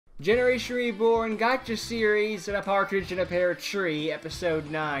Generation Reborn, Gotcha Series, and a Partridge in a Pear Tree, Episode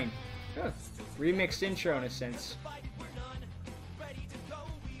 9. Huh. Remixed intro in a sense.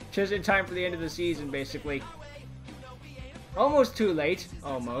 Just in time for the end of the season, basically. Almost too late.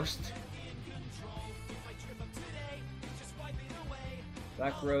 Almost.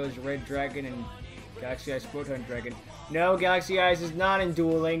 Black Rose, Red Dragon, and Galaxy Eyes Photon Dragon. No, Galaxy Eyes is not in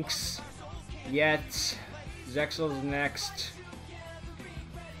Duel Links. Yet. Zexel's next.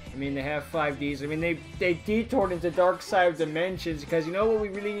 I mean, they have 5Ds. I mean, they detoured into Dark Side of Dimensions because you know what we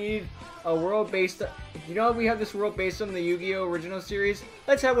really need? A world based... You know, we have this world based on the Yu-Gi-Oh! Original series?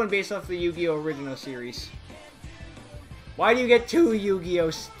 Let's have one based off the Yu-Gi-Oh! Original series. Why do you get two Yu-Gi-Oh!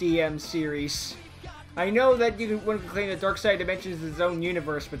 DM series? I know that one could claim that Dark Side of Dimensions is its own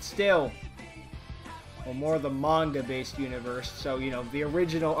universe, but still. Well, more of the manga-based universe. So, you know, the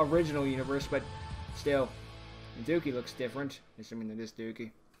original universe, but still. And Duki looks different. Assuming it is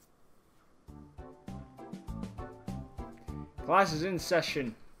Duki. Class is in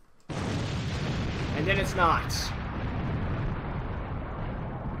session. And then it's not.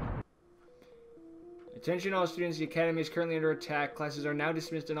 Attention all students, the academy is currently under attack. Classes are now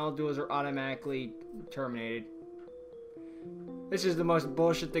dismissed and all duels are automatically terminated. This is the most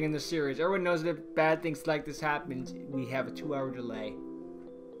bullshit thing in the series. Everyone knows that if bad things like this happens, we have a 2-hour delay.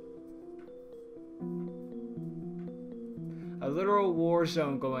 A literal war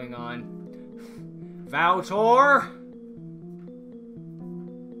zone going on. Valtor!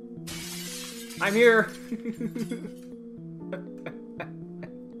 I'm here!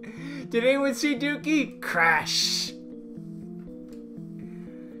 Did anyone see Duki? Crash!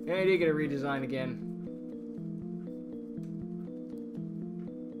 Yeah, I did get a redesign again.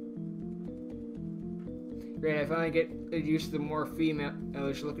 Great, I finally get used to the more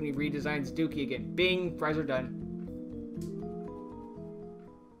female-ish looking redesigns Duki again. Bing! Fries are done.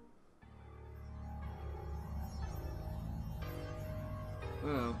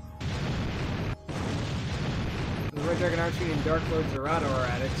 Oh. The Red Dragon Archie and Dark Lord Zerato are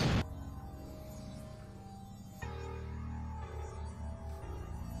at it.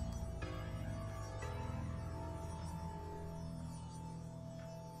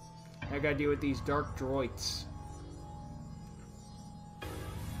 I gotta deal with these dark droids.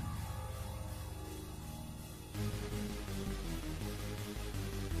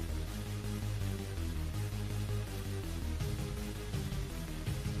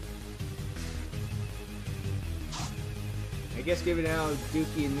 I guess given how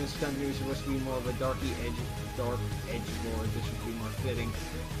Duki in this country is supposed to be more of a dark edge lord, this would be more fitting.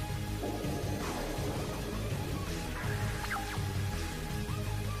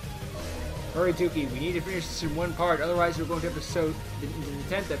 Hurry, Duki, we need to finish this in one part, otherwise we're going to the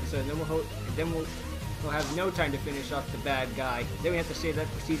 10th episode, and then we'll have no time to finish off the bad guy. Then we have to save that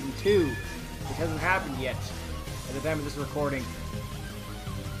for season 2, which hasn't happened yet at the time of this recording.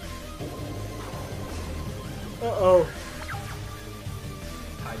 Uh-oh.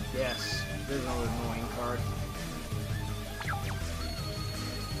 I guess. There's another annoying card.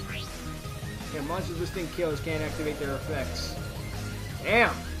 Yeah, monsters this thing kills can't activate their effects.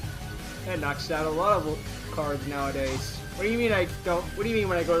 Damn! That knocks out a lot of cards nowadays. What do you mean I don't? What do you mean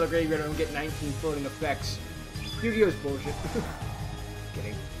when I go to the graveyard I don't get 19 floating effects? Yu-Gi-Oh's bullshit.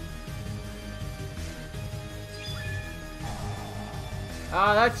 Kidding.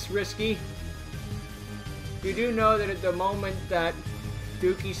 Ah, that's risky. You do know that at the moment that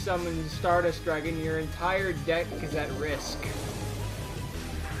Duki summons Stardust Dragon, your entire deck is at risk.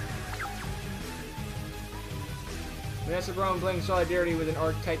 And that's the problem playing Solidarity with an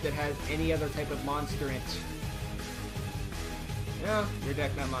archetype that has any other type of monster in it. No, your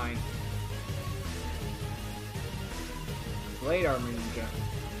deck, not mine. Blade Armor Ninja.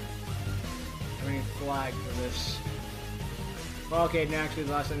 I'm gonna get flagged for this. Well, okay, now actually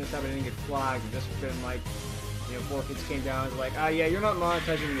the last time this happened I didn't get flagged. This has been like, you know, 4 kids came down and was like, ah, yeah, you're not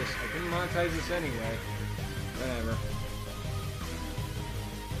monetizing this. I couldn't monetize this anyway. Whatever.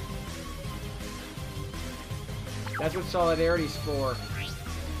 That's what Solidarity's for.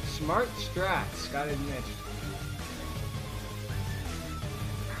 Smart strats, gotta admit.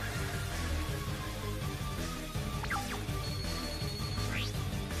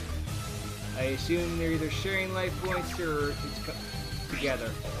 I assume they're either sharing life points or it's together.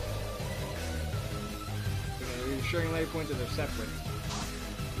 They're either sharing life points or they're separate.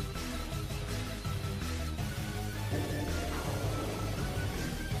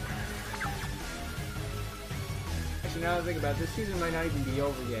 Actually, now that I think about it, this season might not even be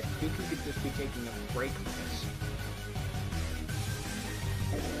over yet. Duki could just be taking a break from this.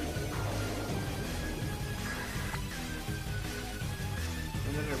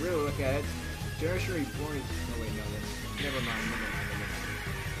 And then a really look at it, Generation Reborn is... Oh wait, no, that's... Never mind, never mind, never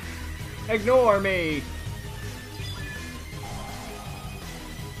mind. Ignore me!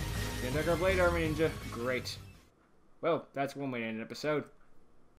 Can't take our blade army ninja. Great. Well, that's one way to end an episode.